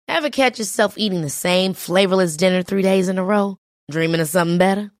Ever catch yourself eating the same flavorless dinner 3 days in a row? Dreaming of something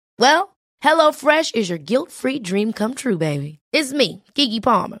better? Well, HelloFresh is your guilt-free dream come true, baby. It's me, Keke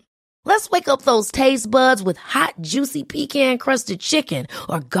Palmer. Let's wake up those taste buds with hot, juicy pecan-crusted chicken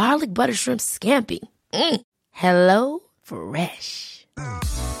or garlic butter shrimp scampi. Hello Fresh.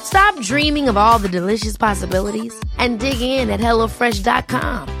 Stop dreaming of all the delicious possibilities and dig in at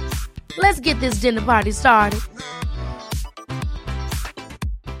HelloFresh.com. Let's get this dinner party started.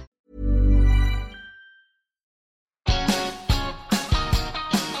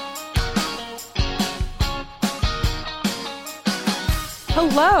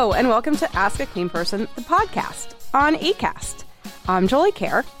 Hello, and welcome to Ask a Clean Person, the podcast on Acast. I'm Jolie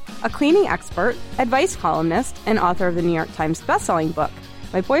Kerr, a cleaning expert, advice columnist, and author of the New York Times bestselling book,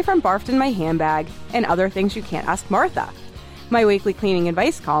 My Boyfriend Barfed in My Handbag, and Other Things You Can't Ask Martha. My weekly cleaning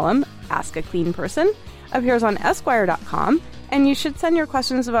advice column, Ask a Clean Person, appears on Esquire.com, and you should send your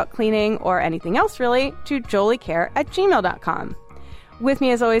questions about cleaning or anything else really to joliecare@gmail.com. With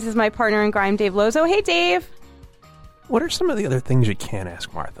me as always is my partner in crime, Dave Lozo. Hey, Dave. What are some of the other things you can't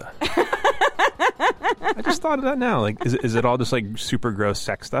ask Martha? I just thought of that now. Like, is it all just like super gross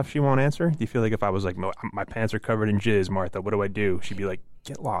sex stuff she won't answer? Do you feel like if I was like, my pants are covered in jizz, Martha, what do I do? She'd be like,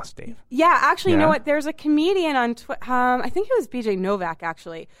 get lost, Dave. Yeah, actually, you know what? There's a comedian on I think it was BJ Novak,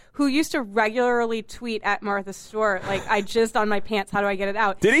 actually, who used to regularly tweet at Martha Stewart, like, I jizzed on my pants, how do I get it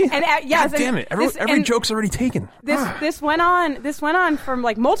out? Did he? And yes, God damn it. Every joke's already taken. This went on for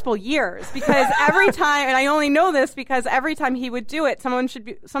like multiple years, because every time, and I only know this because every time he would do it,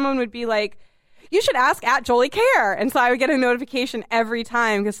 someone would be like, you should ask at Jolie Kerr. And so I would get a notification every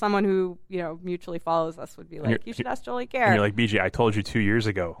time because someone who, mutually follows us would be like, you should ask Jolie Kerr. And you're like, BJ, I told you 2 years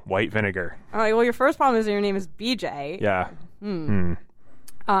ago, white vinegar. I'm like, well, your first problem is that your name is BJ. Yeah.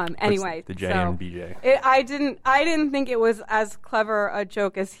 Anyway, the J and BJ. I didn't think it was as clever a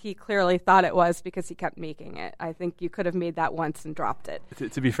joke as he clearly thought it was because he kept making it. I think you could have made that once and dropped it.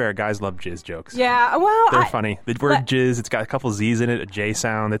 To be fair, guys love jizz jokes. Yeah, well, they're funny. The word jizz, it's got a couple Z's in it, a J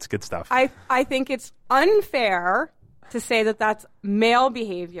sound. It's good stuff. I think it's unfair to say that that's male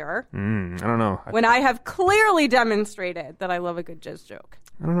behavior. I don't know. When I have clearly demonstrated that I love a good jizz joke.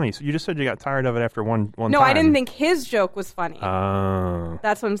 I don't know. You just said you got tired of it after one time. No, I didn't think his joke was funny. Oh.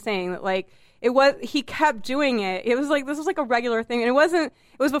 That's what I'm saying. That he kept doing it. It was like, this was like a regular thing. And it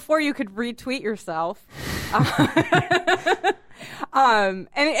was before you could retweet yourself. And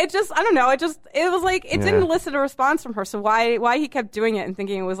it just, I don't know. It was like, it didn't elicit a response from her. So why he kept doing it and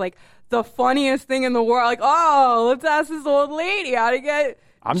thinking it was like the funniest thing in the world. Like, oh, let's ask this old lady how to get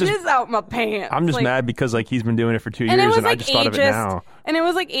jizz out my pants. I'm just mad because he's been doing it for 2 years and I just thought of it now. And it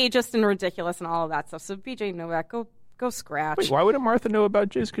was like ageist and ridiculous and all of that stuff. So BJ Novak, go scratch. Wait, why wouldn't Martha know about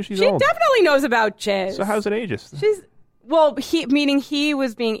jizz? Because she's old. She definitely knows about jizz. So how's it ageist? He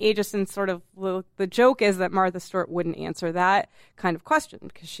was being ageist, and sort of the joke is that Martha Stewart wouldn't answer that kind of question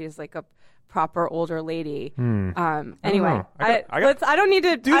because she's like a proper older lady. Anyway, I don't need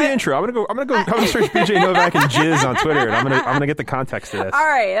to do the intro. I'm gonna go search BJ Novak and jizz on Twitter, and I'm gonna get the context of this. All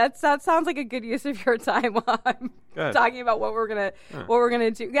right, that sounds like a good use of your time while I'm talking about what we're gonna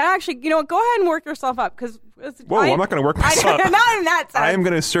do. Yeah, actually, go ahead and work yourself up because. I'm not going to work myself up. Not in that sense. I am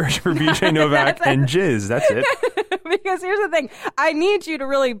going to search for BJ Novak and jizz. That's it. Because here's the thing. I need you to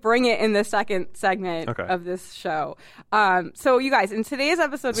really bring it in the second segment of this show. So you guys, in today's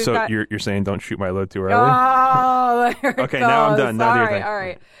episode, we've got... you're saying don't shoot my load too early? Oh, there it okay, goes. Now I'm done. Sorry. All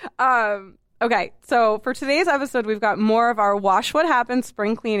right. Okay, so for today's episode, we've got more of our Wash What Happened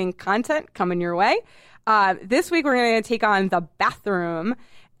spring cleaning content coming your way. This week, we're going to take on the bathroom.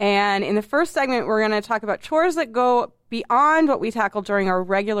 And in the first segment, we're going to talk about chores that go beyond what we tackle during our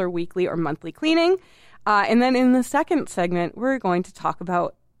regular weekly or monthly cleaning. And then in the second segment, we're going to talk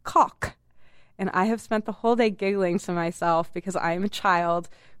about caulk. And I have spent the whole day giggling to myself because I am a child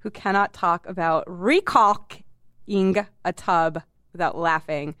who cannot talk about recalking a tub without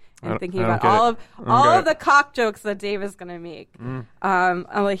laughing and thinking about all of the cock jokes that Dave is going to make.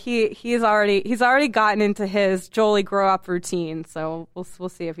 He's already gotten into his Jolie grow up routine, so we'll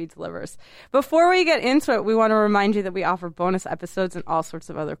see if he delivers. Before we get into it, we want to remind you that we offer bonus episodes and all sorts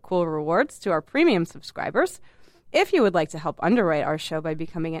of other cool rewards to our premium subscribers. If you would like to help underwrite our show by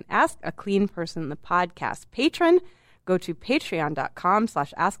becoming an Ask a Clean Person the podcast patron, go to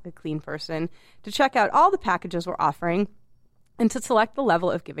patreon.com/askacleanperson to check out all the packages we're offering and to select the level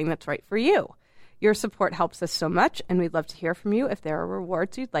of giving that's right for you. Your support helps us so much, and we'd love to hear from you if there are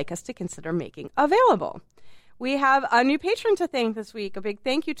rewards you'd like us to consider making available. We have a new patron to thank this week. A big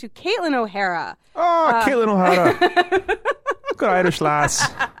thank you to Caitlin O'Hara. Oh, Caitlin O'Hara. Good Irish lass.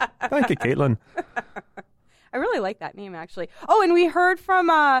 Thank you, Caitlin. I really like that name, actually. Oh, and we heard from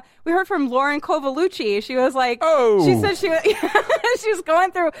Lauren Covalucci. She was like, she said she was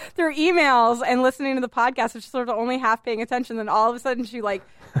going through emails and listening to the podcast, and she's sort of only half paying attention. Then all of a sudden, she like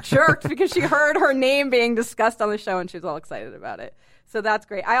jerked because she heard her name being discussed on the show, and she was all excited about it. So that's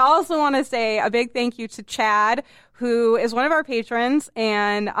great. I also want to say a big thank you to Chad, who is one of our patrons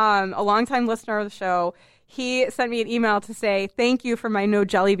and a longtime listener of the show. He sent me an email to say thank you for my no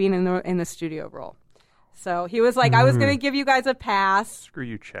jelly bean in the studio role. So he was like, I was going to give you guys a pass. Screw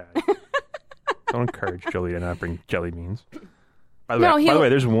you, Chad. Don't encourage Jolie to not bring jelly beans. By the way,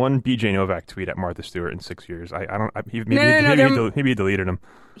 there's one BJ Novak tweet at Martha Stewart in 6 years. Maybe he deleted them.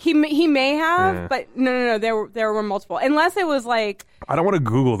 He may have, but no. There were multiple. Unless it was like, I don't want to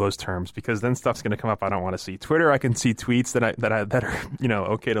Google those terms because then stuff's going to come up I don't want to see. Twitter, I can see tweets that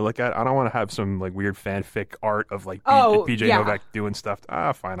are okay to look at. I don't want to have some like weird fanfic art of like BJ Novak doing stuff.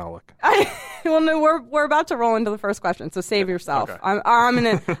 Fine, I'll look. Well, no, we're about to roll into the first question, so save yourself. Okay. I'm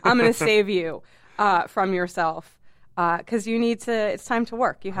gonna save you from yourself. Because you need to. It's time to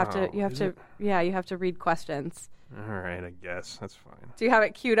work. You have to read questions. All right, I guess that's fine. Do you have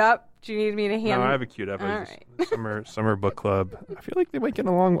it queued up? Do you need me to hand? No, I have it queued up. All right. Summer book club. I feel like they might get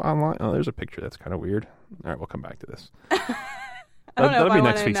along online. Oh, there's a picture that's kind of weird. All right, we'll come back to this. That'll be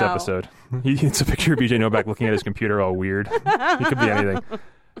next week's episode. It's a picture of BJ Novak looking at his computer, all weird. It could be anything.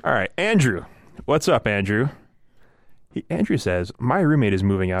 All right, Andrew. What's up, Andrew? Andrew says, my roommate is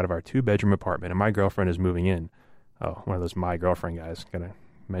moving out of our 2-bedroom apartment, and my girlfriend is moving in. Oh, one of those my girlfriend guys. Gonna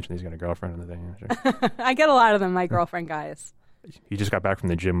mention he's got a girlfriend on the thing. Sure. I get a lot of them, my girlfriend guys. He just got back from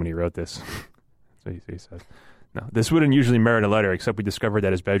the gym when he wrote this. That's what he says. No, this wouldn't usually merit a letter, except we discovered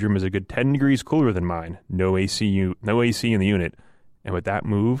that his bedroom is a good 10 degrees cooler than mine. No AC in the unit. And with that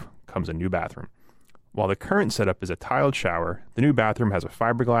move comes a new bathroom. While the current setup is a tiled shower, the new bathroom has a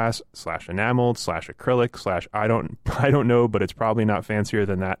fiberglass / enameled / acrylic / I don't know, but it's probably not fancier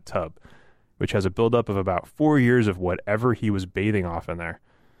than that tub, which has a buildup of about 4 years of whatever he was bathing off in there.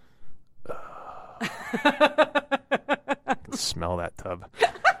 I can smell that tub.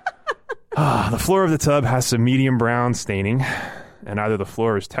 The floor of the tub has some medium brown staining, and either the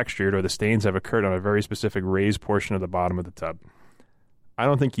floor is textured or the stains have occurred on a very specific raised portion of the bottom of the tub. I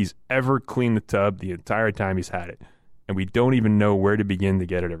don't think he's ever cleaned the tub the entire time he's had it, and we don't even know where to begin to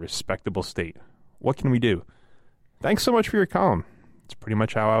get it a respectable state. What can we do? Thanks so much for your column. It's pretty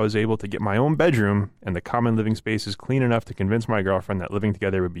much how I was able to get my own bedroom and the common living spaces clean enough to convince my girlfriend that living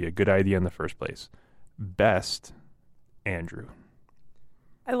together would be a good idea in the first place. Best, Andrew.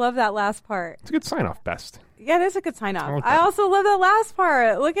 I love that last part. It's a good sign off, best. Yeah, it is a good sign off. Okay. I also love that last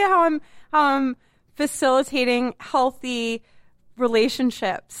part. Look at how I'm facilitating healthy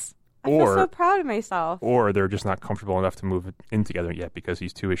relationships. I feel so proud of myself. Or they're just not comfortable enough to move in together yet because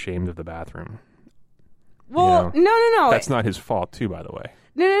he's too ashamed of the bathroom. Well, no. That's not his fault, too, by the way.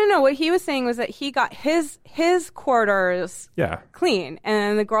 No. What he was saying was that he got his quarters clean,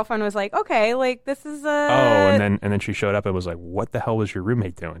 and the girlfriend was like, "Okay, like this is a." Oh, and then she showed up and was like, "What the hell was your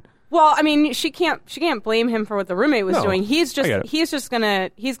roommate doing?" Well, I mean, she can't blame him for what the roommate was doing. He's just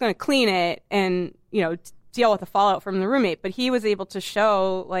gonna clean it and deal with the fallout from the roommate. But he was able to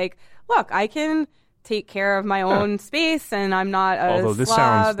show like, look, I can take care of my own space, and I'm not a Although this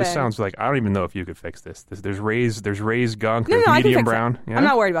slob. This sounds like I don't even know if you could fix this. There's raised gunk. No, there's I can medium fix brown. It. Yeah? I'm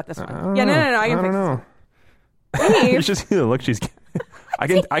not worried about this one. No. I can fix know. it. It's just the look she's.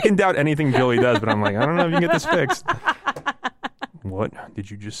 I can doubt anything Jolie does, but I'm like, I don't know if you can get this fixed. What did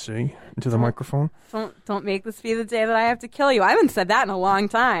you just say into the microphone? Don't make this be the day that I have to kill you. I haven't said that in a long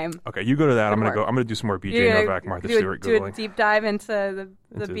time. Okay, you go to that. I'm gonna do some more BJ Novak, Martha Stewart do googling. A deep dive into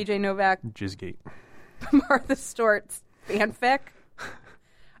the BJ Novak Jizzgate. Martha Stewart's fanfic.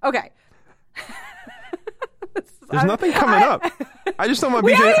 Okay. There's nothing coming up. I just don't want BJ.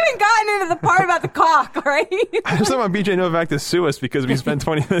 We haven't even gotten into the part about the cock, all right? I just don't want BJ Novak to sue us because we spent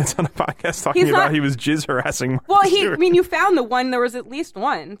 20 minutes on a podcast talking about he was jizz harassing. Well, you found the one. There was at least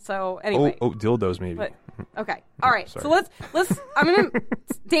one. So anyway. Oh, dildos maybe. But, okay. All right. Sorry. So let's. I'm gonna.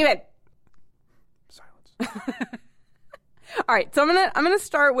 David. Silence. All right. So I'm gonna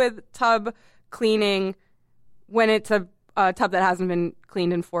start with tub cleaning when it's a tub that hasn't been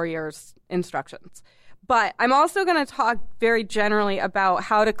cleaned in 4 years instructions. But I'm also going to talk very generally about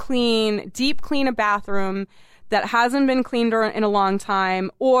how to deep clean a bathroom that hasn't been cleaned in a long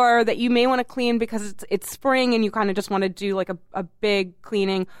time, or that you may want to clean because it's spring and you kind of just want to do like a big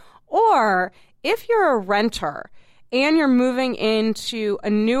cleaning. Or if you're a renter and you're moving into a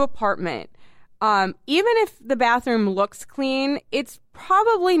new apartment, Even if the bathroom looks clean, it's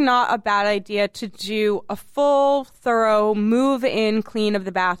probably not a bad idea to do a full, thorough move-in clean of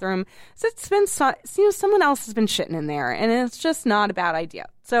the bathroom. So it's been, someone else has been shitting in there, and it's just not a bad idea.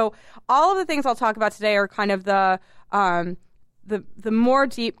 So all of the things I'll talk about today are kind of the more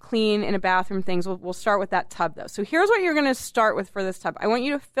deep clean in a bathroom things. We'll start with that tub, though. So here's what you're going to start with for this tub. I want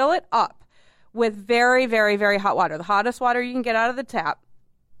you to fill it up with very, very, very hot water, the hottest water you can get out of the tap,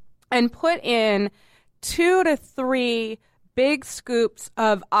 and put in 2 to 3 big scoops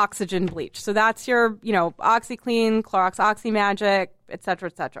of oxygen bleach. So that's your, OxyClean, Clorox OxyMagic, et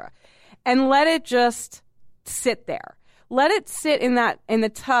cetera, and let it just sit there. Let it sit in the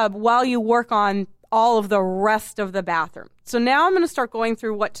tub while you work on all of the rest of the bathroom. So now I'm going to start going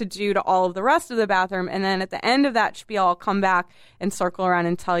through what to do to all of the rest of the bathroom, and then at the end of that spiel, I'll come back and circle around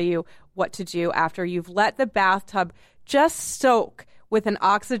and tell you what to do after you've let the bathtub just soak with an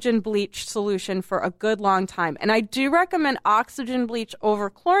oxygen bleach solution for a good long time. And I do recommend oxygen bleach over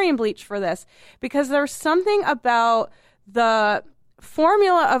chlorine bleach for this, because there's something about the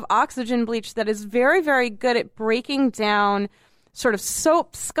formula of oxygen bleach that is very, very good at breaking down sort of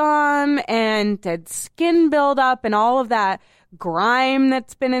soap scum and dead skin buildup and all of that grime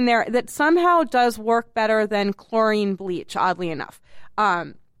that's been in there, that somehow does work better than chlorine bleach, oddly enough.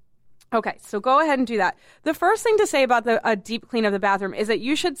 Okay, so go ahead and do that. The first thing to say about a deep clean of the bathroom is that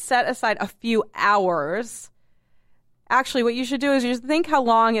you should set aside a few hours. Actually, what you should do is you just think how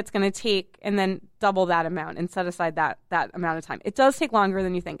long it's going to take and then double that amount and set aside that amount of time. It does take longer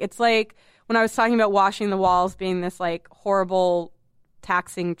than you think. It's like when I was talking about washing the walls being this like horrible,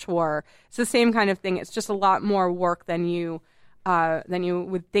 taxing chore. It's the same kind of thing. It's just a lot more work than you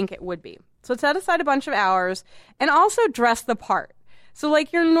would think it would be. So set aside a bunch of hours and also dress the part. So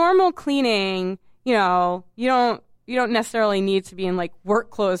like your normal cleaning, you don't necessarily need to be in like work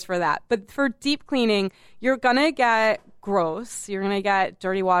clothes for that. But for deep cleaning, you're going to get gross. You're going to get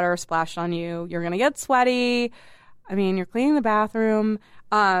dirty water splashed on you. You're going to get sweaty. I mean, you're cleaning the bathroom.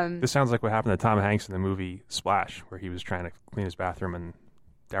 This sounds like what happened to Tom Hanks in the movie Splash, where he was trying to clean his bathroom and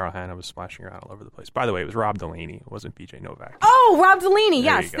Daryl Hannah was splashing around all over the place. By the way, it was Rob Delaney. It wasn't BJ Novak. Oh, Rob Delaney.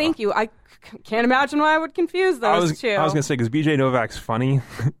 Yes, thank you. I can't imagine why I would confuse those two. I was going to say, because BJ Novak's funny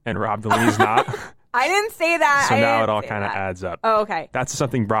and Rob Delaney's not. I didn't say that. So now it all kind of adds up. Oh, okay. That's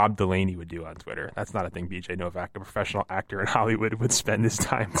something Rob Delaney would do on Twitter. That's not a thing BJ Novak, a professional actor in Hollywood, would spend his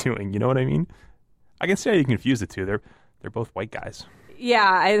time doing. You know what I mean? I can see how you confuse the two. They're both white guys.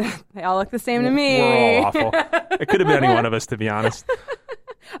 Yeah, they all look the same to me. We're all awful. It could have been any one of us, to be honest.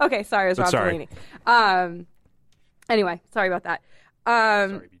 Okay, sorry, it was Rob Delaney. Anyway, sorry about that.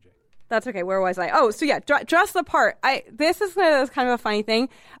 Sorry, BJ. That's okay. Where was I? Oh, so yeah, dress the part. This is kind of a funny thing.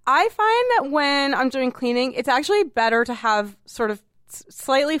 I find that when I'm doing cleaning, it's actually better to have sort of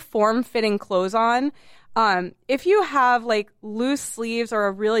slightly form-fitting clothes on. If you have like loose sleeves or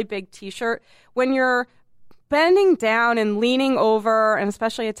a really big t-shirt, when you're bending down and leaning over, and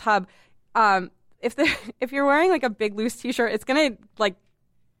especially a tub, if you're wearing like a big loose t-shirt, it's gonna like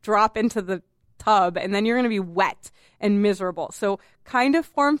drop into the tub, and then you're gonna be wet and miserable. So kind of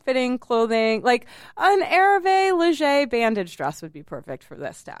form-fitting clothing, like an Hervé Leger bandage dress would be perfect for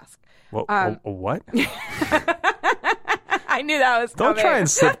this task. Well, what? I knew that was coming. Don't try and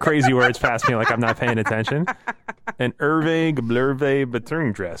slip crazy words past me like I'm not paying attention. An Hervé Blurvé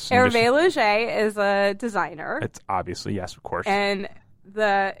Batung dress. Hervé Leger is a designer. It's obviously, yes, of course. And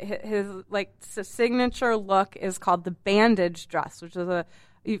his like signature look is called the bandage dress, which is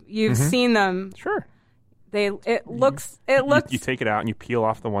you've seen them. Sure. It looks. You take it out and you peel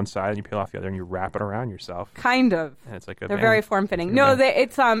off the one side and you peel off the other and you wrap it around yourself. Kind of. And it's like they're very form fitting. No,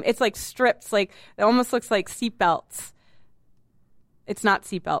 it's like strips. Like it almost looks like seatbelts. It's not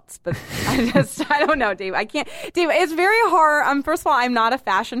seatbelts, but I don't know, Dave. I can't. Dave, it's very hard. First of all, I'm not a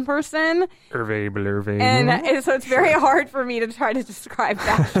fashion person. Hervé Blurvé. And so it's very hard for me to try to describe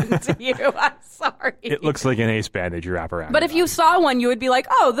fashion to you. I'm sorry. It looks like an ace bandage you wrap around. But if you saw one, you would be like,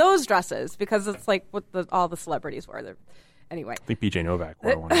 oh, those dresses, because it's like what all the celebrities wear. Anyway. I think BJ Novak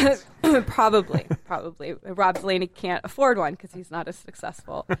wore one. Probably. Rob Delaney can't afford one because he's not as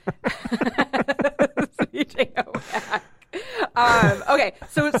successful as BJ Novak. Okay,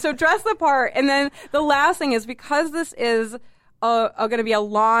 so dress the part, and then the last thing is, because this is going to be a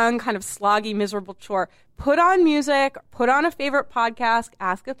long, kind of sloggy, miserable chore, put on music, put on a favorite podcast.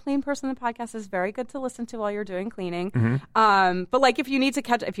 Ask a Clean Person. The podcast is very good to listen to while you're doing cleaning. Mm-hmm. But like if you need to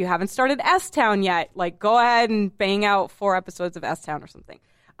catch, if you haven't started S-Town yet, like go ahead and bang out 4 episodes of S-Town or something.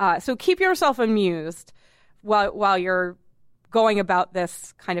 So keep yourself amused while you're going about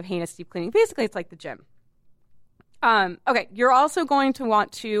this kind of heinous deep cleaning. Basically, it's like the gym. Okay, you're also going to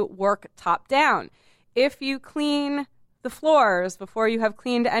want to work top down. If you clean the floors before you have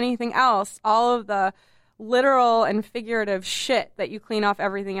cleaned anything else, all of the literal and figurative shit that you clean off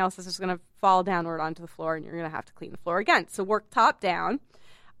everything else is just going to fall downward onto the floor, and you're going to have to clean the floor again. So work top down.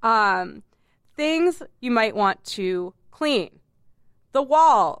 Things you might want to clean. The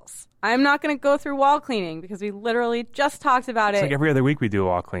walls. I'm not going to go through wall cleaning because we literally just talked about It's it. like every other week we do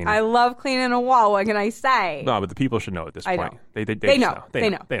wall cleaning. I love cleaning a wall. What can I say? No, but the people should know at this I point. know. They They just know. They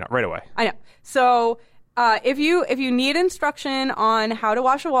know right away. I know. So if you need instruction on how to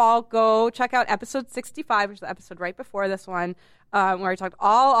wash a wall, go check out episode 65, which is the episode right before this one, where I talked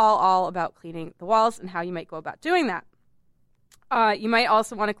all about cleaning the walls and how you might go about doing that. You might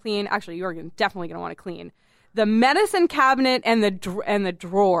also want to clean. Actually, you are definitely going to want to clean the medicine cabinet and the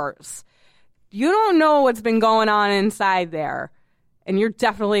drawers. You don't know what's been going on inside there, and you're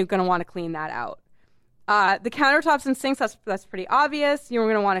definitely going to want to clean that out. The countertops and sinks, that's pretty obvious. You're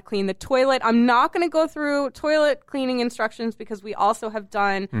going to want to clean the toilet. I'm not going to go through toilet cleaning instructions because we also have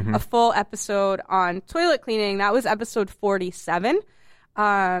done a full episode on toilet cleaning. That was episode 47.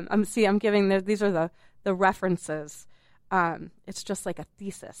 I'm giving these are the references. It's just like a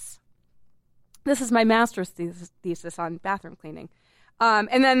thesis. This is my master's thesis on bathroom cleaning.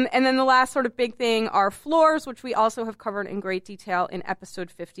 And then the last sort of big thing are floors, which we also have covered in great detail in episode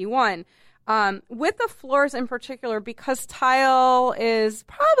 51. With the floors in particular, because tile is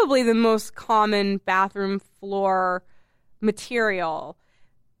probably the most common bathroom floor material,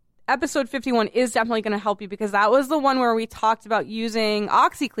 episode 51 is definitely going to help you because that was the one where we talked about using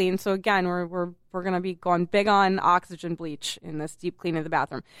OxiClean. So again, we're going to be going big on oxygen bleach in this deep clean of the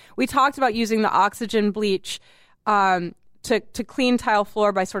bathroom. We talked about using the oxygen bleach to clean tile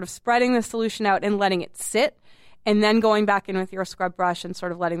floor by sort of spreading the solution out and letting it sit, and then going back in with your scrub brush and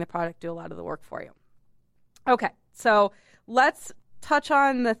sort of letting the product do a lot of the work for you. Okay, so let's touch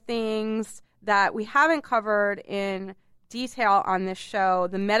on the things that we haven't covered in detail on this show: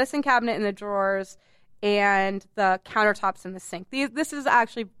 the medicine cabinet and the drawers and the countertops and the sink. This is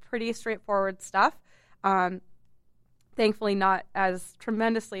actually pretty straightforward stuff. Thankfully not as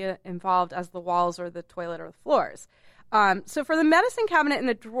tremendously involved as the walls or the toilet or the floors. So for the medicine cabinet and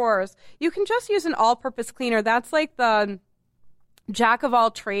the drawers, you can just use an all-purpose cleaner. That's like the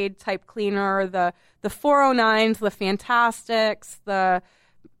jack-of-all-trade type cleaner, the 409s, the Fantastics, the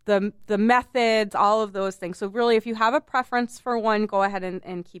methods, all of those things. So really, if you have a preference for one, go ahead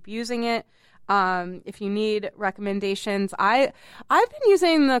and keep using it. If you need recommendations, I've been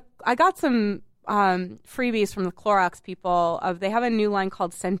using I got some freebies from the Clorox people. They have a new line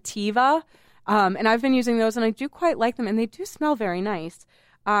called Scentiva. And I've been using those, and I do quite like them, and they do smell very nice.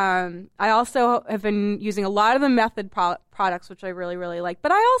 I also have been using a lot of the Method products, which I really, really like.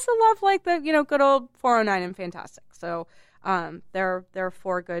 But I also love like the good old 409 and Fantastic. So there are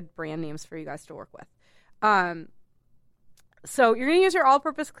 4 good brand names for you guys to work with. So you're going to use your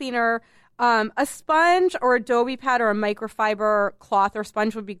all-purpose cleaner. A sponge or Adobe pad or a microfiber cloth or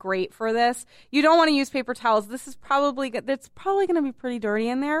sponge would be great for this. You don't want to use paper towels. It's probably going to be pretty dirty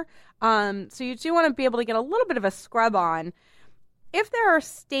in there. So you do want to be able to get a little bit of a scrub on. If there are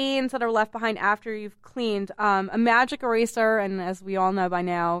stains that are left behind after you've cleaned, a magic eraser, and as we all know by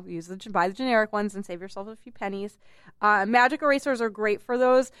now, buy the generic ones and save yourself a few pennies. Magic erasers are great for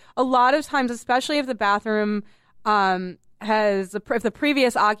those. A lot of times, especially if the bathroom if the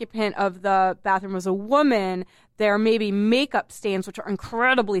previous occupant of the bathroom was a woman, there may be makeup stains, which are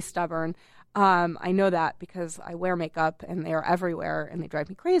incredibly stubborn. I know that because I wear makeup and they are everywhere and they drive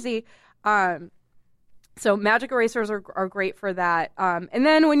me crazy. So magic erasers are great for that. And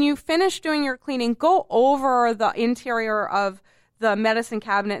then when you finish doing your cleaning, go over the interior of the medicine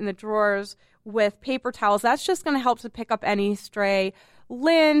cabinet and the drawers with paper towels. That's just going to help to pick up any stray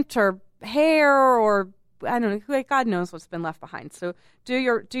lint or hair or I don't know, God knows what's been left behind. So do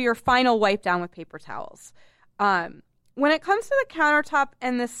your final wipe down with paper towels. When it comes to the countertop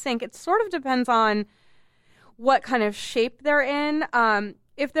and the sink, it sort of depends on what kind of shape they're in.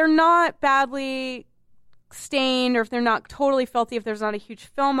 If they're not badly stained or if they're not totally filthy, if there's not a huge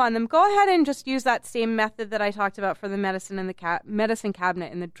film on them, go ahead and just use that same method that I talked about for the medicine and the medicine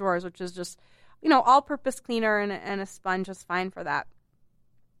cabinet and the drawers, which is just, all-purpose cleaner and a sponge is fine for that.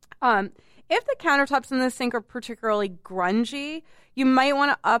 If the countertops in the sink are particularly grungy, you might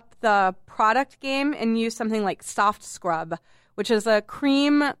want to up the product game and use something like Soft Scrub, which is a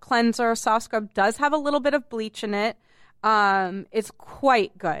cream cleanser. Soft Scrub does have a little bit of bleach in it. It's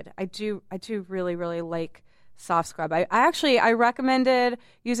quite good. I do really, really like Soft Scrub. I recommended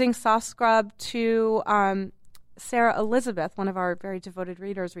using Soft Scrub to Sarah Elizabeth, one of our very devoted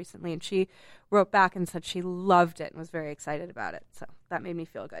readers recently, and she wrote back and said she loved it and was very excited about it. So that made me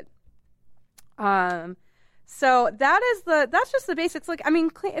feel good. So that's just the basics. Like, I mean,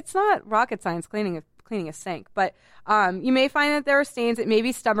 it's not rocket science cleaning a sink, but you may find that there are stains. It may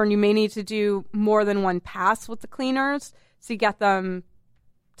be stubborn. You may need to do more than one pass with the cleaners to get the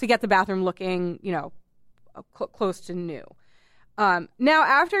bathroom looking, close to new. Now,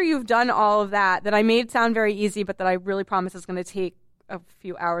 after you've done all of that I made sound very easy, but that I really promise is going to take a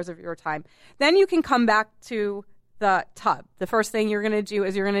few hours of your time, then you can come back to the tub. The first thing you're going to do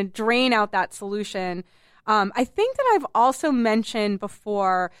is you're going to drain out that solution. I think that I've also mentioned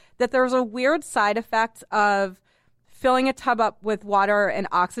before that there's a weird side effect of filling a tub up with water and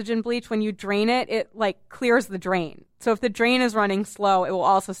oxygen bleach. When you drain it, it like clears the drain. So if the drain is running slow, it will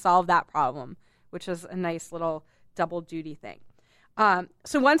also solve that problem, which is a nice little double duty thing.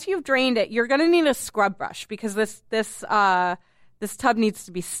 So once you've drained it, you're going to need a scrub brush because this tub needs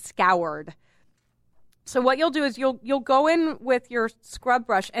to be scoured. So what you'll do is you'll go in with your scrub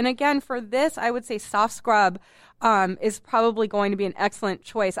brush. And again, for this, I would say soft scrub is probably going to be an excellent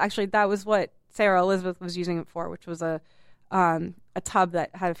choice. Actually, that was what Sarah Elizabeth was using it for, which was a tub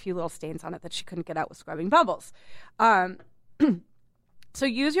that had a few little stains on it that she couldn't get out with scrubbing bubbles. So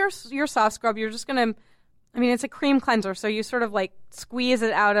use your soft scrub. You're just going to, it's a cream cleanser. So you sort of like squeeze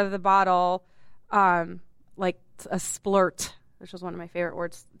it out of the bottle like a splurt, which is one of my favorite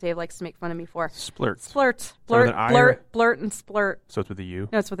words Dave likes to make fun of me for. Splurt. Blurt, and splurt. So it's with a U?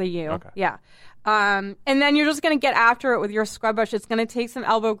 No, it's with a U. Okay. Yeah. And then you're just going to get after it with your scrub brush. It's going to take some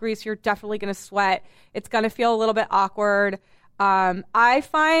elbow grease. You're definitely going to sweat. It's going to feel a little bit awkward. I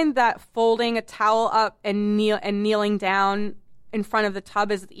find that folding a towel up and kneeling down in front of the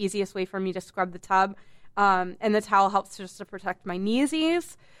tub is the easiest way for me to scrub the tub. And the towel helps just to protect my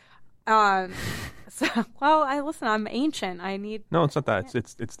kneesies. I'm ancient. I need. No, it's not that.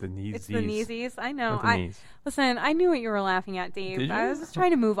 It's the knees. It's the kneesies. I know. Knees. Listen, I knew what you were laughing at, Dave. Did you? I was just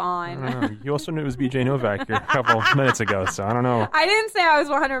trying to move on. I don't know. You also knew it was BJ Novak a couple minutes ago, so I don't know. I didn't say I was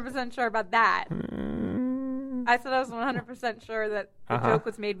 100% sure about that. I said I was 100% sure that the joke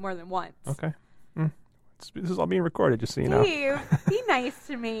was made more than once. Okay. This is all being recorded, just so you know. Dave, be nice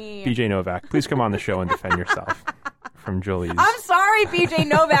to me. BJ Novak, please come on the show and defend yourself from Julie's. I'm sorry, BJ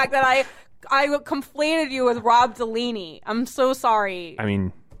Novak, that I conflated you with Rob Delaney. I'm so sorry. I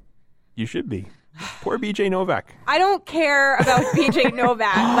mean, you should be. Poor BJ Novak. I don't care about BJ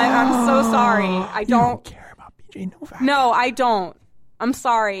Novak. I'm so sorry. I don't care about BJ Novak. No, I don't. I'm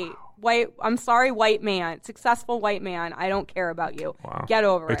sorry. I'm sorry, white man. Successful white man. I don't care about you. Wow. Get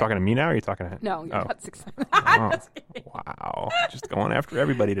over it. Are you talking to me now or are you talking to him? No, you're not successful. Wow. Just going after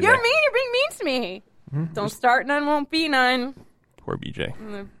everybody today. You're mean. You're being mean to me. Mm-hmm. Don't start none, won't be none. Poor BJ.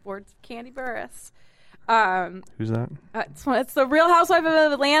 In the words of Candy Burris. Who's that? It's the Real Housewife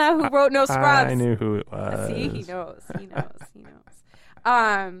of Atlanta who wrote No Scrubs. I knew who it was. See, he knows.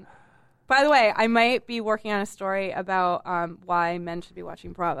 By the way, I might be working on a story about why men should be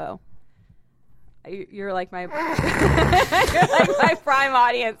watching Bravo. You're like my prime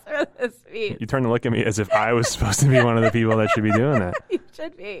audience for this week. You turn to look at me as if I was supposed to be one of the people that should be doing that. You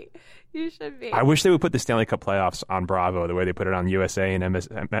should be. I wish they would put the Stanley Cup playoffs on Bravo the way they put it on USA and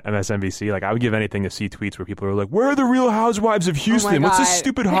MSNBC. Like, I would give anything to see tweets where people are like, "Where are the Real Housewives of Houston? What's this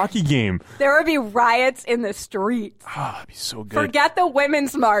stupid hockey game?" There would be riots in the streets. Oh, that'd be so good. Forget the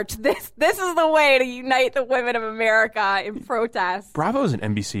Women's March. This is the way to unite the women of America in protest. Bravo is an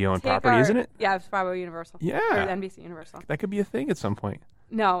NBC-owned property, isn't it? Yeah, it's Bravo Universal. Yeah. Or NBC Universal. That could be a thing at some point.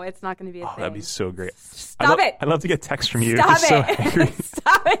 No, it's not going to be a thing. That'd be so great. Stop it. I'd love to get texts from you. Stop it. So angry.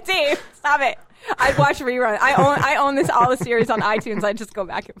 Stop it, Dave. Stop it. I'd watch reruns. I own all the series on iTunes. I just go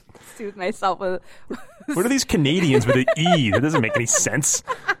back and soothe myself with. What are these Canadians with an E? That doesn't make any sense.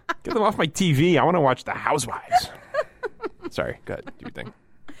 Get them off my TV. I want to watch The Housewives. Sorry. Go ahead. Do your thing.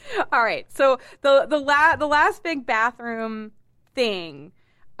 All right. So the last big bathroom thing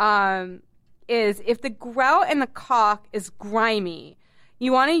is if the grout and the caulk is grimy,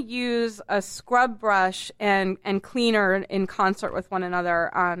 you want to use a scrub brush and cleaner in concert with one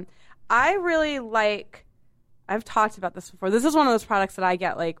another. I really like. I've talked about this before. This is one of those products that I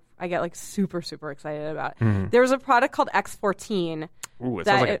get super, super excited about. Mm-hmm. There's a product called X14. Ooh, it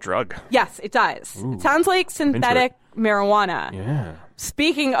sounds like a drug. Yes, it does. Ooh. It sounds like synthetic marijuana. Yeah.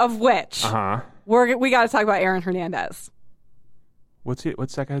 Speaking of which, we got to talk about Aaron Hernandez. What's that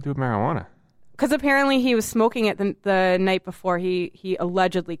got to do with marijuana? Because apparently he was smoking it the night before he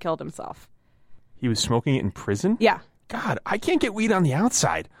allegedly killed himself. He was smoking it in prison? Yeah. God, I can't get weed on the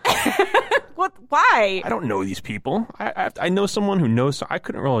outside. What? Why? I don't know these people. I know someone who knows. So I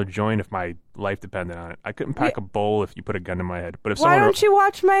couldn't roll a joint if my life depended on it. I couldn't pack a bowl if you put a gun to my head. But if Why don't you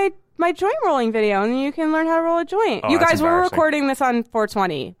watch my joint rolling video and then you can learn how to roll a joint? You guys were recording this on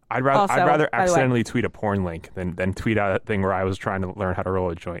 420. I'd rather accidentally tweet a porn link than tweet out a thing where I was trying to learn how to roll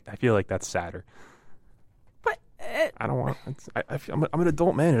a joint. I feel like that's sadder. But I don't want. I'm an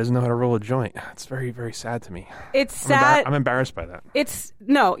adult man who doesn't know how to roll a joint. It's very, very sad to me. It's sad. I'm embarrassed by that.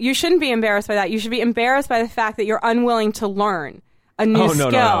 No, you shouldn't be embarrassed by that. You should be embarrassed by the fact that you're unwilling to learn a new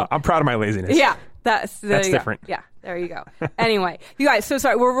skill. No. I'm proud of my laziness. Yeah, that's different. Yeah, there you go. Anyway, you guys, so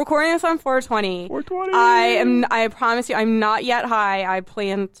sorry. We're recording this on 420. 420. I promise you, I'm not yet high. I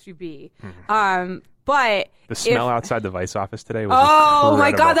plan to be. But the smell outside the Vice office today was incredible.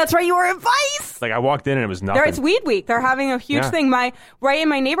 My God, incredible. that's right. You were in Vice. Like I walked in and it was nothing. It's Weed Week. They're having a huge thing. Right in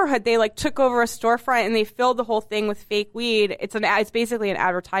my neighborhood, they like took over a storefront and they filled the whole thing with fake weed. It's basically an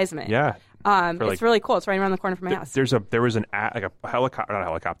advertisement. Yeah. It's really cool. It's right around the corner from my house. There was an ad, like a helicopter, not a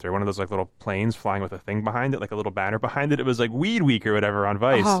helicopter, one of those like little planes flying with a thing behind it, like a little banner behind it. It was like Weed Week or whatever on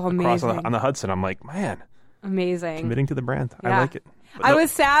Vice. Oh, amazing. Across on the Hudson. I'm like, man, amazing. Committing to the brand. Yeah. I like it. I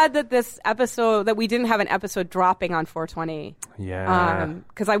was sad that that we didn't have an episode dropping on 420. Yeah.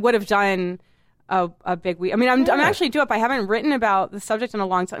 Because I would have done a big week. I mean, I'm actually due up. I haven't written about the subject in a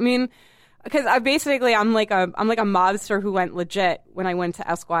long time. I mean, because I'm like a mobster who went legit when I went to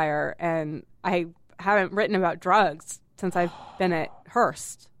Esquire, and I haven't written about drugs since I've been at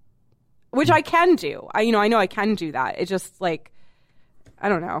Hearst, which I can do. I know I can do that. It's just like, I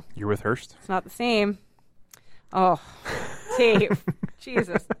don't know. You're with Hearst? It's not the same. Oh, Dave.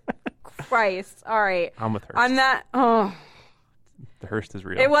 Jesus Christ. All right. I'm with Hearst. On that, the Hearst is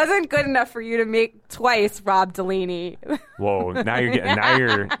real. It wasn't good enough for you to make twice Rob Delaney. Whoa, now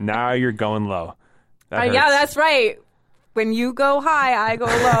you're going low. Yeah, that's right. When you go high, I go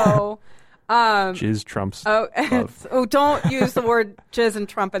low. Jizz trumps. Don't use the word jizz and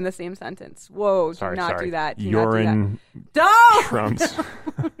Trump in the same sentence. Whoa, do not do that. Urine don't. Trumps.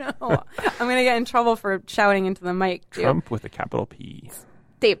 No, I'm going to get in trouble for shouting into the mic. Trump with a capital P.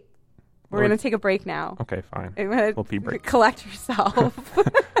 Dave, we're going to take a break now. Okay, fine. We'll pee break. Collect yourself.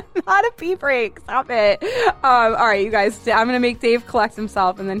 Not a pee break. Stop it. All right, you guys, I'm going to make Dave collect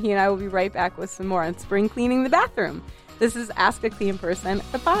himself, and then he and I will be right back with some more on spring cleaning the bathroom. This is Ask a Clean Person,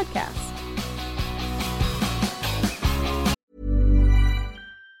 the podcast.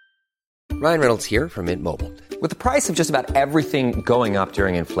 Ryan Reynolds here from Mint Mobile. With the price of just about everything going up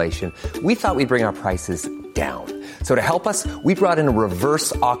during inflation, we thought we'd bring our prices down. So to help us, we brought in a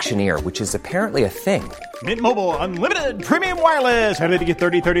reverse auctioneer, which is apparently a thing. Mint Mobile Unlimited Premium Wireless. How to get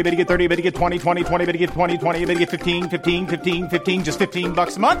 30, 30, bit to get 30, bit to get 20, 20, 20, bit to get 20, 20, bit to get 15, 15, 15, 15, just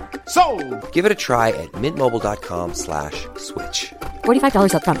 $15 a month? Sold! Give it a try at mintmobile.com/switch.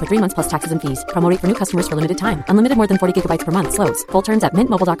 $45 up front for 3 months plus taxes and fees. Promo rate for new customers for limited time. Unlimited more than 40 gigabytes per month. Slows full terms at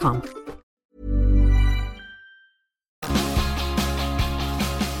mintmobile.com.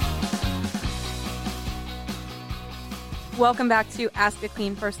 Welcome back to Ask a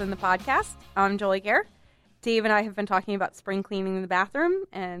Clean Person, the podcast. I'm Jolie Gare. Dave and I have been talking about spring cleaning in the bathroom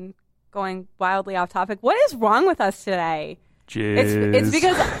and going wildly off topic. What is wrong with us today? Jizz. It's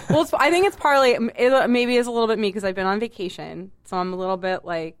because, I think it's partly, maybe it's a little bit me because I've been on vacation. So I'm a little bit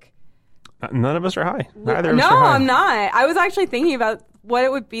like... None of us are high. Neither of us No, are high. I'm not. I was actually thinking about what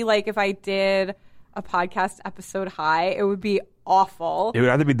it would be like if I did a podcast episode high. It would be awful. It would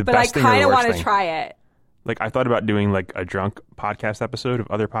either be the best thing or the worst thing. But I kind of want to try it. Like, I thought about doing, like, a drunk podcast episode of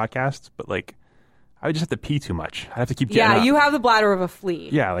other podcasts, but, like, I would just have to pee too much. I'd have to keep getting up. Yeah, you have the bladder of a flea.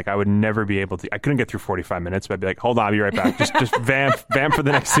 Yeah, like, I would never be able to. I couldn't get through 45 minutes, but I'd be like, hold on, I'll be right back. Just vamp for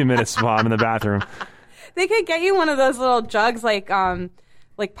the next 2 minutes while I'm in the bathroom. They could get you one of those little jugs like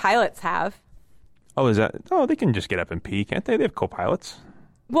pilots have. Oh, is that? Oh, they can just get up and pee, can't they? They have co-pilots.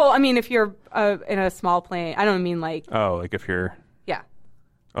 Well, I mean, if you're in a small plane, I don't mean like... Oh, like if you're... Yeah.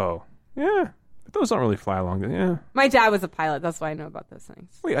 Oh, yeah. But those don't really fly along. Yeah. My dad was a pilot. That's why I know about those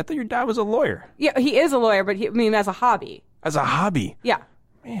things. Wait, I thought your dad was a lawyer. Yeah, he is a lawyer, but as a hobby. As a hobby? Yeah.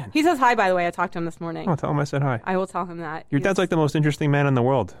 Man. He says hi, by the way. I talked to him this morning. Oh, tell him I said hi. I will tell him that. Your dad's like the most interesting man in the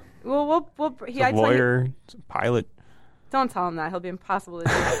world. Well, He's a lawyer, he's a pilot. Don't tell him that. He'll be impossible to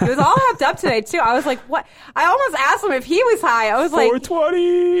do that. He was all hepped up today, too. I was like, what? I almost asked him if he was high. I was like...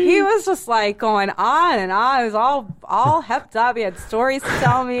 420! He was just like going on and on. He was all hepped up. He had stories to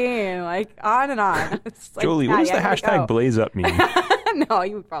tell me and like on and on. Like, Jolie, what does the hashtag blaze up mean? No,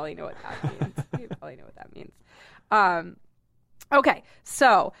 you would probably know what that means. Okay,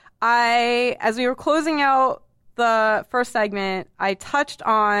 so as we were closing out the first segment, I touched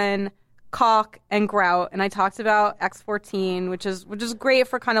on caulk, and grout. And I talked about X14, which is great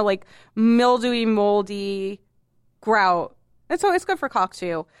for kind of like mildewy, moldy grout. And so it's good for caulk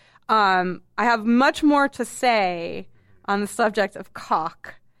too. I have much more to say on the subject of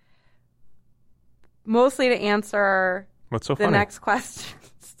caulk, mostly to answer What's so the funny? next question.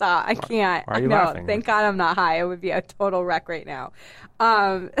 Stop. I can't. Why are you no, laughing? Thank God I'm not high. It would be a total wreck right now.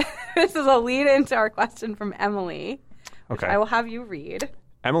 This is a lead into our question from Emily, which Okay. I will have you read.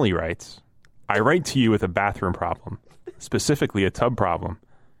 Emily writes, I write to you with a bathroom problem, specifically a tub problem.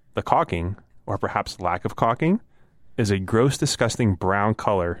 The caulking, or perhaps lack of caulking, is a gross, disgusting brown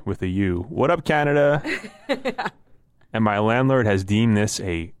color with a U. What up, Canada? And my landlord has deemed this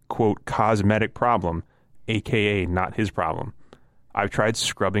a, quote, cosmetic problem, a.k.a. not his problem. I've tried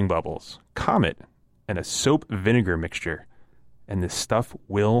scrubbing bubbles, Comet, and a soap vinegar mixture, and this stuff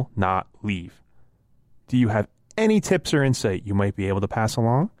will not leave. Do you have any tips or insight you might be able to pass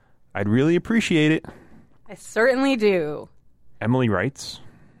along? I'd really appreciate it. I certainly do. Emily writes.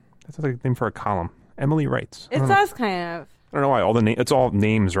 That's like a name for a column. Emily writes. It does kind of. I don't know why all the it's all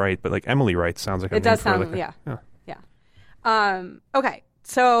names, right? But like Emily writes sounds like a It name does for sound, like a- yeah. yeah. Okay.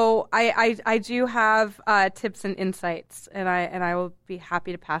 So I do have tips and insights, and I will be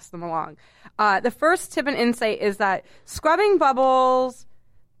happy to pass them along. The first tip and insight is that scrubbing bubbles,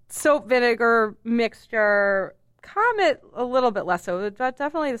 soap vinegar mixture, Comet a little bit less so, but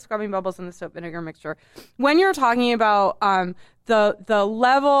definitely the scrubbing bubbles and the soap vinegar mixture. When you're talking about the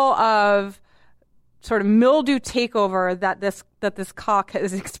level of sort of mildew takeover that this caulk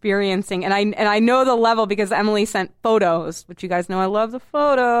is experiencing, and I know the level because Emily sent photos, which you guys know I love the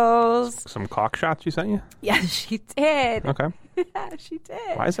photos. Some caulk shots you sent you? Yes, she did. Okay. Yeah, she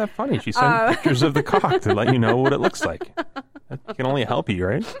did. Why is that funny? She sent pictures of the caulk to let you know what it looks like. That can only help you,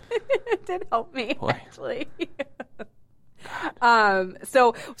 right? It did help me, Boy. actually.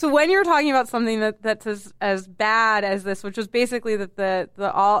 So when you're talking about something that's as bad as this, which was basically that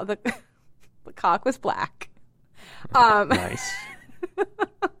the caulk was black. Nice.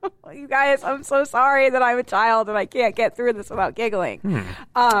 You guys, I'm so sorry that I'm a child and I can't get through this without giggling.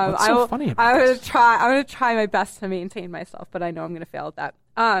 What's so funny about I'm this? gonna try my best to maintain myself, but I know I'm gonna fail at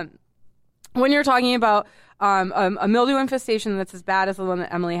that. When you're talking about a mildew infestation that's as bad as the one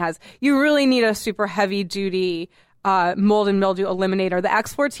that Emily has, you really need a super heavy duty mold and mildew eliminator. The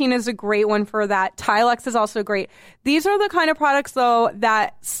X14 is a great one for that. Tilex is also great. These are the kind of products, though,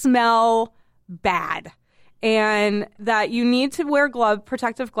 that smell bad and that you need to wear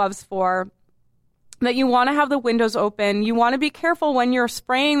protective gloves for, that you want to have the windows open. You want to be careful when you're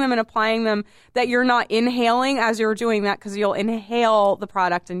spraying them and applying them that you're not inhaling as you're doing that, because you'll inhale the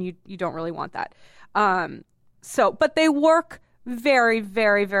product and you don't really want that. But they work very,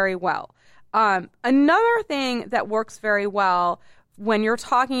 very, very well. Another thing that works very well when you're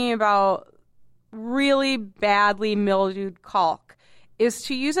talking about really badly mildewed caulk is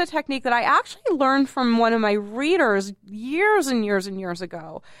to use a technique that I actually learned from one of my readers years and years and years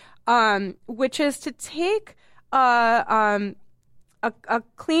ago, which is to take a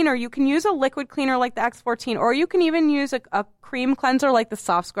cleaner. You can use a liquid cleaner like the X14, or you can even use a cream cleanser like the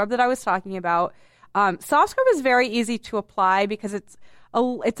Soft Scrub that I was talking about. Soft Scrub is very easy to apply because it's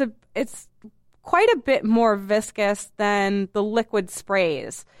quite a bit more viscous than the liquid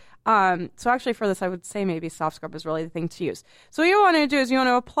sprays. So actually for this, I would say maybe Soft Scrub is really the thing to use. So what you want to do is you want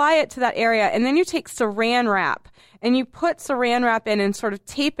to apply it to that area, and then you take Saran wrap, and you put Saran wrap in and sort of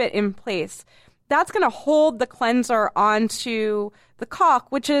tape it in place. That's going to hold the cleanser onto the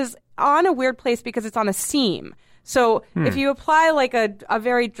caulk, which is on a weird place because it's on a seam. So if you apply like a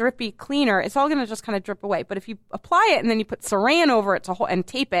very drippy cleaner, it's all going to just kind of drip away. But if you apply it and then you put Saran over it and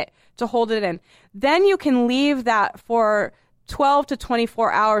tape it to hold it in, then you can leave that for 12 to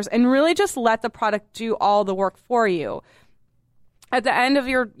 24 hours and really just let the product do all the work for you. At the end of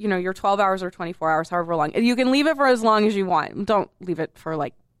your 12 hours or 24 hours, however long, you can leave it for as long as you want. Don't leave it for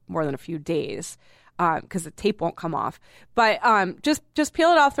like more than a few days, because the tape won't come off. But just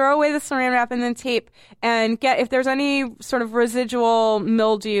peel it off, throw away the Saran wrap and then tape, and if there's any sort of residual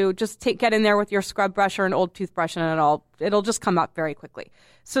mildew, just get in there with your scrub brush or an old toothbrush, and it'll just come up very quickly.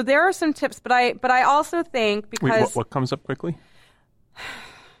 So there are some tips, but I also think because Wait, what comes up quickly?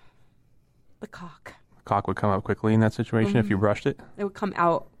 the caulk, The caulk would come up quickly in that situation if you brushed it. it would come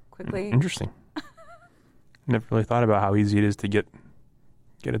out quickly. Interesting. Never really thought about how easy it is to get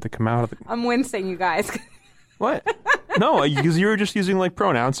it to come out of the... I'm wincing, you guys. What? No, because you were just using like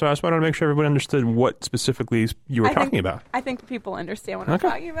pronouns, so I just wanted to make sure everybody understood what specifically you were talking about. I think people understand what I'm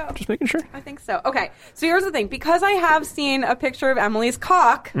talking about. Just making sure. I think so. Okay, so here's the thing. Because I have seen a picture of Emily's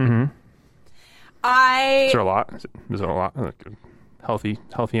caulk, Is there a lot? Is it a lot? Healthy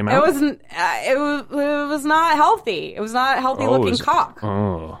It amount? wasn't. It was not healthy. It was not a healthy looking cock.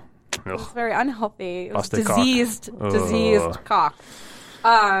 Oh. It was very unhealthy. It was Busted cock. diseased cock.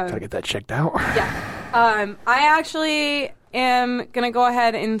 Gotta get that checked out. Yeah. I actually am going to go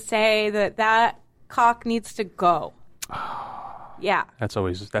ahead and say that cock needs to go. Yeah. That's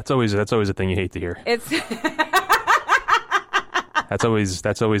always a thing you hate to hear. It's That's always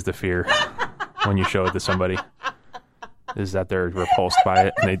the fear when you show it to somebody, is that they're repulsed by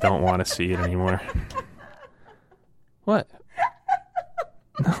it and they don't want to see it anymore. What?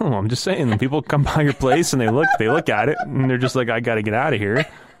 No, I'm just saying, when people come by your place and they look at it and they're just like, I got to get out of here.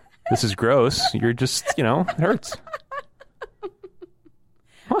 This is gross. You're just, it hurts.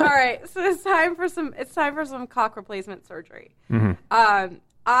 What? all right. So it's time for some cock replacement surgery. Mm-hmm.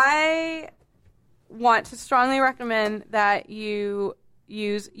 I want to strongly recommend that you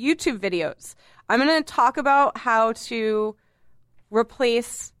use YouTube videos. I'm going to talk about how to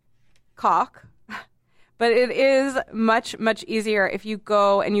replace cock, but it is much, much easier if you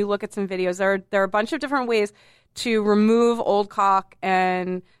go and you look at some videos. There are a bunch of different ways to remove old cock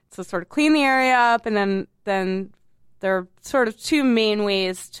and to sort of clean the area up, and then there are sort of two main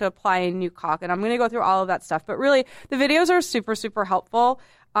ways to apply a new cock, and I'm going to go through all of that stuff. But really, the videos are super, super helpful.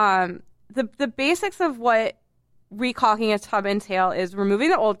 The basics of what recocking a tub entail is removing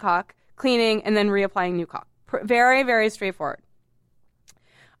the old cock, cleaning, and then reapplying new cock. Very, very straightforward.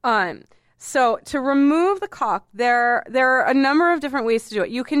 So to remove the cock, there are a number of different ways to do it.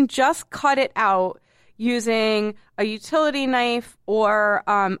 You can just cut it out using a utility knife or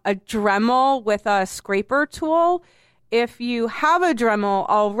a Dremel with a scraper tool. If you have a Dremel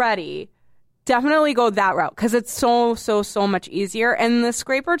already, definitely go that route because it's so much easier. And the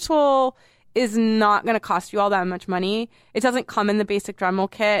scraper tool is not going to cost you all that much money. It doesn't come in the basic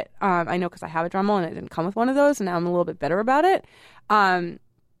Dremel kit. I know because I have a Dremel and it didn't come with one of those, and now I'm a little bit bitter about it.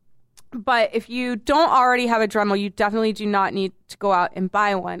 But if you don't already have a Dremel, you definitely do not need to go out and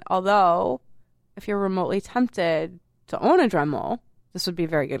buy one. Although, if you're remotely tempted to own a Dremel, this would be a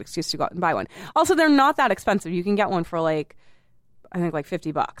very good excuse to go out and buy one. Also, they're not that expensive. You can get one for I think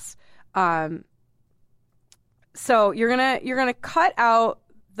 $50. So you're gonna cut out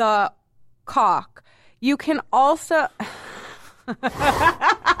the cock. You can also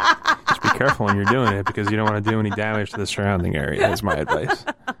Just be careful when you're doing it because you don't want to do any damage to the surrounding area, is my advice.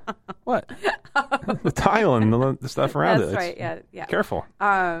 What? The tile and the stuff around That's it. right. Yeah. Careful.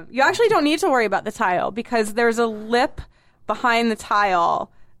 You actually don't need to worry about the tile because there's a lip behind the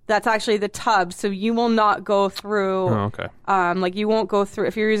tile that's actually the tub, so you will not go through. Oh, okay. You won't go through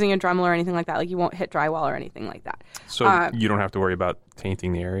if you're using a Dremel or anything like that. Like you won't hit drywall or anything like that. So you don't have to worry about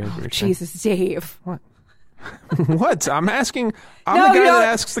tainting the area. Jesus, Dave. What? What? I'm asking. I'm the guy that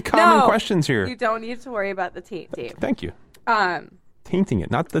asks the common questions here. You don't need to worry about the taint, Dave. Thank you. Tainting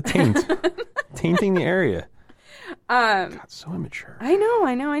it, not the taint. Tainting the area. God, so immature. I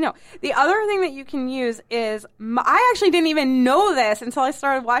know. The other thing that you can use is, I actually didn't even know this until I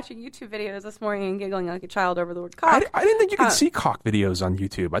started watching YouTube videos this morning and giggling like a child over the word cock. I didn't think you could see cock videos on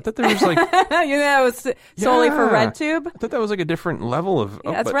YouTube. I thought there was it was solely for RedTube. I thought that was like a different level of.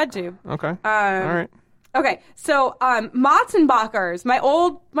 Yeah, it's RedTube. Okay. All right. Okay, so Matzenbachers, my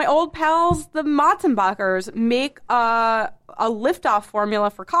old pals, the Matzenbachers, make a liftoff formula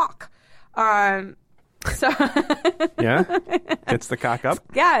for cock. So yeah, it's the cock up.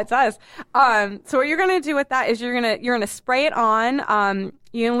 Yeah, it does. So what you're gonna do with that is you're gonna spray it on.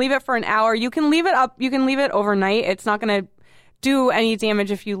 You can leave it for an hour. You can leave it up. You can leave it overnight. It's not gonna do any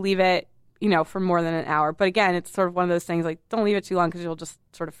damage if you leave it, for more than an hour. But again, it's sort of one of those things like don't leave it too long because you'll just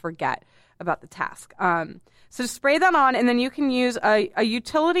sort of forget about the task. So just spray that on, and then you can use a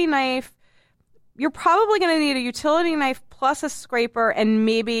utility knife. You're probably going to need a utility knife plus a scraper and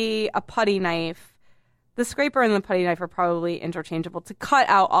maybe a putty knife. The scraper and the putty knife are probably interchangeable to cut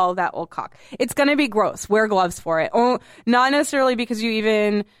out all of that old cock. It's going to be gross. Wear gloves for it. Not necessarily because you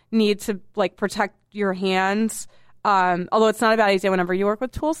even need to protect your hands. Although it's not a bad idea whenever you work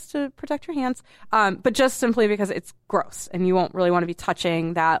with tools to protect your hands. But just simply because it's gross and you won't really want to be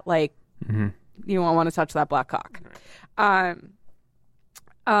touching that you won't want to touch that black cock.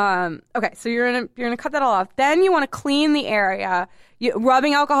 Okay, so you're gonna cut that all off. Then you want to clean the area.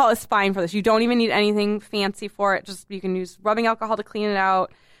 Rubbing alcohol is fine for this. You don't even need anything fancy for it. Just you can use rubbing alcohol to clean it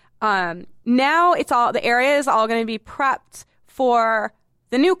out. Now the area is all going to be prepped for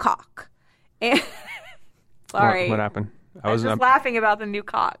the new cock. Sorry, What happened? I was just laughing about the new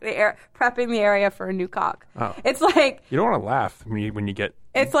cock. Prepping the area for a new cock. Oh. It's like you don't want to laugh when you get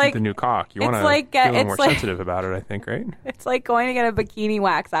it's like the new cock. You want to be a little more sensitive about it, I think, right? It's like going to get a bikini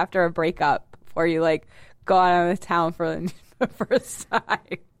wax after a breakup before you go out of town for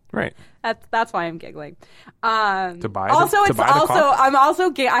Versailles. Right. That's why I'm giggling. To buy also, the it's also caulk? I'm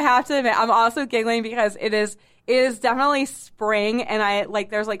also I have to admit I'm also giggling because it is definitely spring, and I like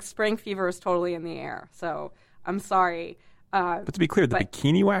there's like spring fever is totally in the air. So I'm sorry. But to be clear, the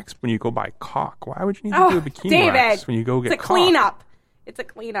bikini wax when you go buy caulk, why would you need to do a bikini David, wax when you go get it's a caulk? cleanup. It's a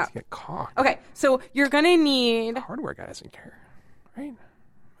cleanup. To get caulk. Okay, so you're gonna need The hardware guy doesn't care, right?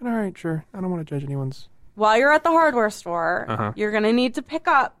 But all right, sure. I don't want to judge anyone's. while you're at the hardware store, you're gonna need to pick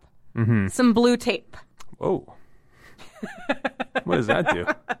up some blue tape. Whoa. What does that do? Is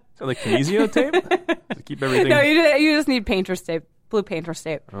that like kinesio tape? Does it keep everything? No, you just need painter's tape, blue painter's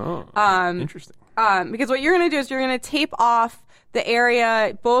tape. Oh, interesting. Because what you're going to do is you're going to tape off the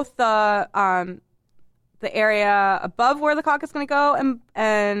area, both the area above where the caulk is going to go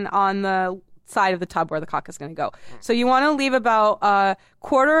and on the side of the tub where the caulk is going to go. So you want to leave about a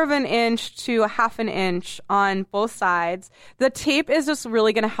 1/4 of an inch to 1/2 an inch on both sides. The tape is just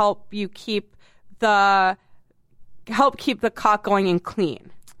really going to help you keep the caulk going in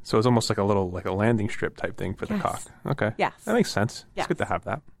clean. So it's almost like a landing strip type thing for the Yes. caulk. Okay. Yes. That makes sense. Yes. It's good to have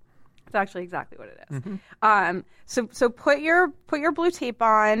that. It's actually exactly what it is. So put your blue tape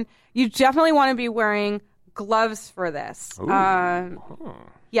on. You definitely want to be wearing gloves for this.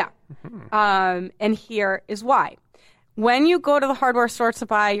 Yeah. And here is why. When you go to the hardware store to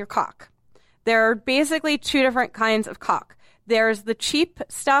buy your caulk, there are basically 2 different kinds of caulk. There's the cheap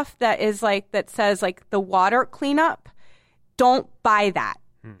stuff that says like the water cleanup. Don't buy that.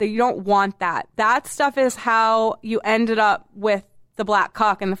 You don't want that. That stuff is how you ended up with the black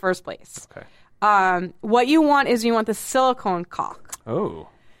caulk in the first place. Okay. What you want is the silicone caulk. Oh.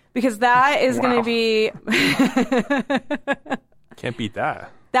 Because that is going to be... Can't beat that.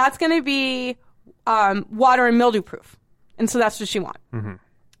 That's going to be water and mildew proof. And so that's what you want. Mm-hmm.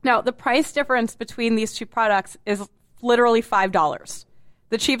 Now, the price difference between these 2 products is literally $5.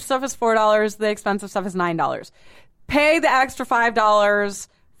 The cheap stuff is $4. The expensive stuff is $9. Pay the extra $5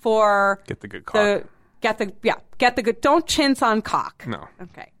 for... Get the good caulk. Get the good... Don't chintz on caulk. No.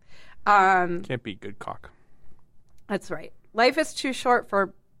 Okay. Can't beat good caulk. That's right. Life is too short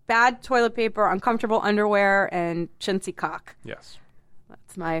for bad toilet paper, uncomfortable underwear, and chintzy caulk. Yes.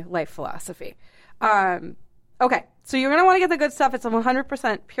 That's my life philosophy. Okay, so you're going to want to get the good stuff. It's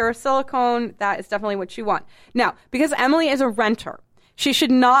 100% pure silicone. That is definitely what you want. Now, because Emily is a renter, she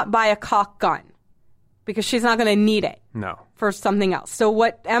should not buy a caulk gun because she's not going to need it. No. For something else. So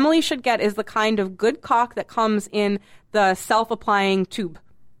what Emily should get is the kind of good caulk that comes in the self-applying tube.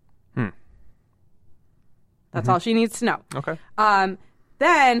 That's all she needs to know. Okay.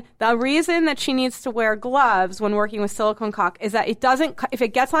 Then the reason that she needs to wear gloves when working with silicone caulk is that it doesn't, if it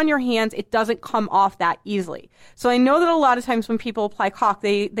gets on your hands, it doesn't come off that easily. So I know that a lot of times when people apply caulk,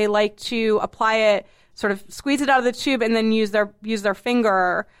 they like to apply it, sort of squeeze it out of the tube, and then use their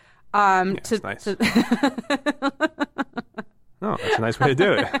finger. Nice. No, that's a nice way to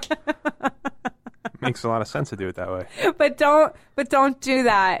do it. Makes a lot of sense to do it that way. But don't do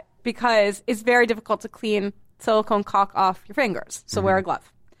that because it's very difficult to clean silicone caulk off your fingers. So wear a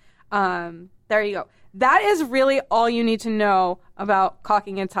glove. There you go. That is really all you need to know about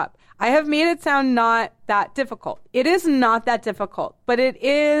caulking a tub. I have made it sound not that difficult. It is not that difficult, but it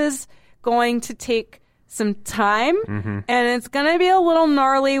is going to take some time, and it's going to be a little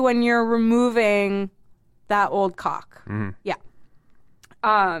gnarly when you're removing that old caulk. Yeah.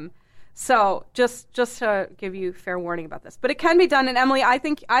 So just to give you fair warning about this, but it can be done. And Emily, I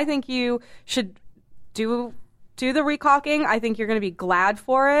think you should do the recaulking. I think you're going to be glad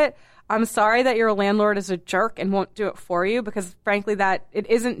for it. I'm sorry that your landlord is a jerk and won't do it for you because, frankly, that it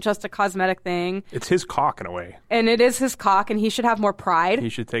isn't just a cosmetic thing. It's his caulk in a way, and it is his caulk, and he should have more pride. He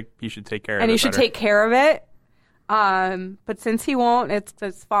should take care of it. And he should better. take care of it. But since he won't,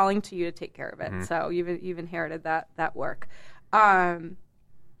 it's falling to you to take care of it. So you've inherited that work.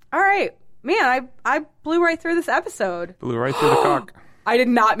 All right, man, I blew right through this episode. Blew right through the caulk. I did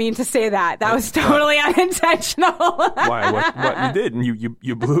not mean to say that. That was totally unintentional. Why? What you did? And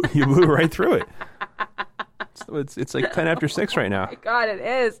you blew right through it. It's like 10 after 6 right now. Oh my God, it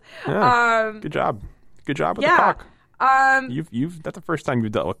is. Yeah. Good job with the caulk. You've that's the first time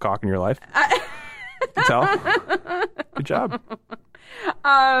you've dealt with caulk in your life. Can tell. Good job.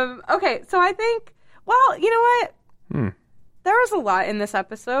 Okay, so I think. Well, you know what? There was a lot in this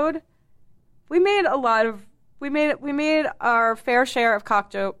episode. We made our fair share of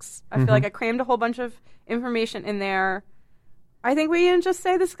cock jokes. I feel like I crammed a whole bunch of information in there. I think we can just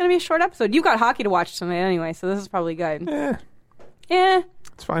say this is going to be a short episode. You've got hockey to watch tonight anyway, so this is probably good.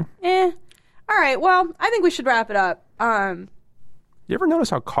 It's fine. All right, well, I think we should wrap it up. You ever notice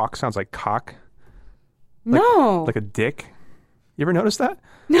how caulk sounds like cock? No. Like a dick? You ever notice that?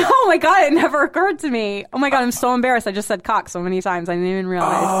 No, oh my God, it never occurred to me. Oh my God, I'm so embarrassed. I just said cock so many times. I didn't even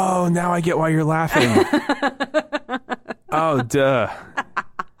realize. Oh, now I get why you're laughing. Oh, duh.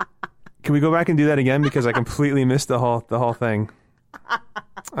 Can we go back and do that again? Because I completely missed the whole thing.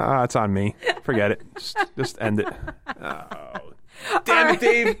 It's on me. Forget it. Just end it. Oh. Damn it,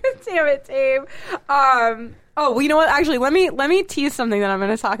 Dave. Damn it, Dave. Oh, well, you know what? Actually, let me tease something that I'm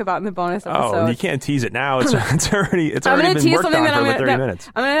going to talk about in the bonus episode. Oh, you can't tease it now. It's already been worked on for over 30 minutes.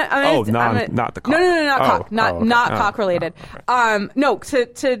 Not the cock. No, not cock. Not cock related. No,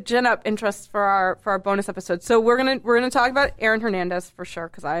 to gin up interest for our bonus episode. So we're gonna talk about Aaron Hernandez for sure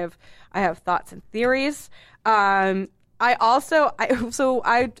because I have thoughts and theories. I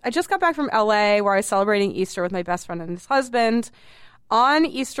just got back from LA where I was celebrating Easter with my best friend and his husband. On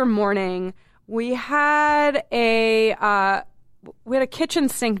Easter morning, we had a kitchen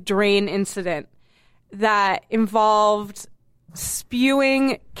sink drain incident that involved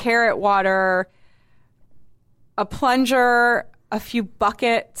spewing carrot water, a plunger, a few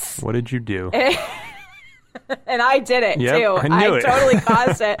buckets. What did you do? And I did it too. I knew it. Totally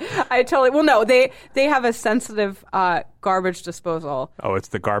caused it. They have a sensitive garbage disposal. Oh, it's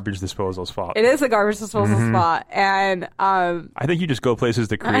the garbage disposal's fault. It is the garbage disposal's fault. And I think you just go places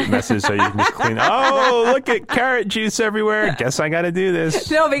to create messes so you can just clean. Oh, look at carrot juice everywhere. Guess I got to do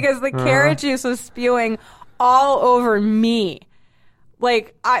this. No, because the carrot juice was spewing all over me.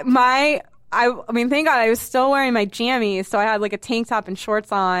 Like I mean, thank God I was still wearing my jammies, so I had like a tank top and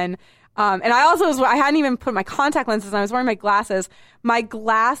shorts on. And I hadn't even put my contact lenses and I was wearing my glasses. My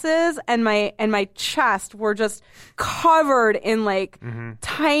glasses and my chest were just covered in like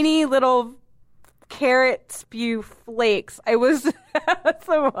tiny little carrot spew flakes. It was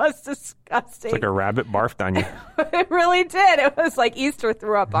the most disgusting. It's like a rabbit barfed on you. It really did. It was like Easter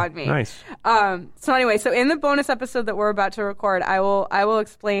threw up on me. Nice. So anyway, so in the bonus episode that we're about to record, I will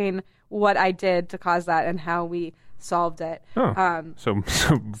explain what I did to cause that and how we solved it. Oh. So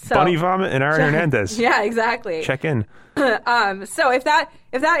bunny vomit and Aaron Hernandez. Yeah, exactly. Check in. So if that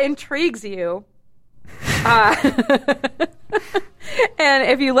intrigues you, and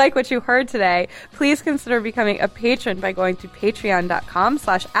if you like what you heard today, please consider becoming a patron by going to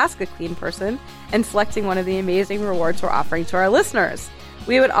patreon.com/askacleanperson and selecting one of the amazing rewards we're offering to our listeners.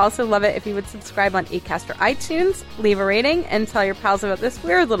 We would also love it if you would subscribe on Acast or iTunes, leave a rating, and tell your pals about this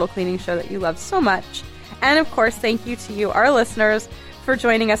weird little cleaning show that you love so much. And of course, thank you to you, our listeners, for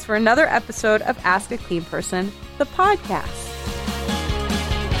joining us for another episode of Ask a Clean Person, the podcast.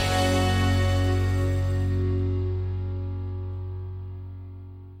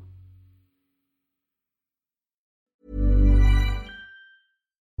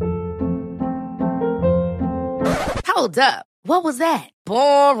 Hold up. What was that?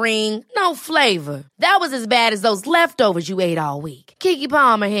 Boring. No flavor. That was as bad as those leftovers you ate all week. Keke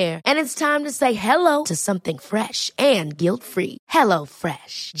Palmer here. And it's time to say hello to something fresh and guilt-free. Hello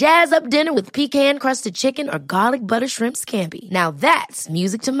Fresh. Jazz up dinner with pecan-crusted chicken or garlic butter shrimp scampi. Now that's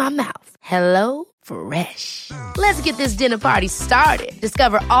music to my mouth. Hello Fresh. Let's get this dinner party started.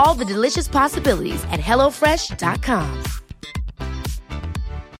 Discover all the delicious possibilities at HelloFresh.com.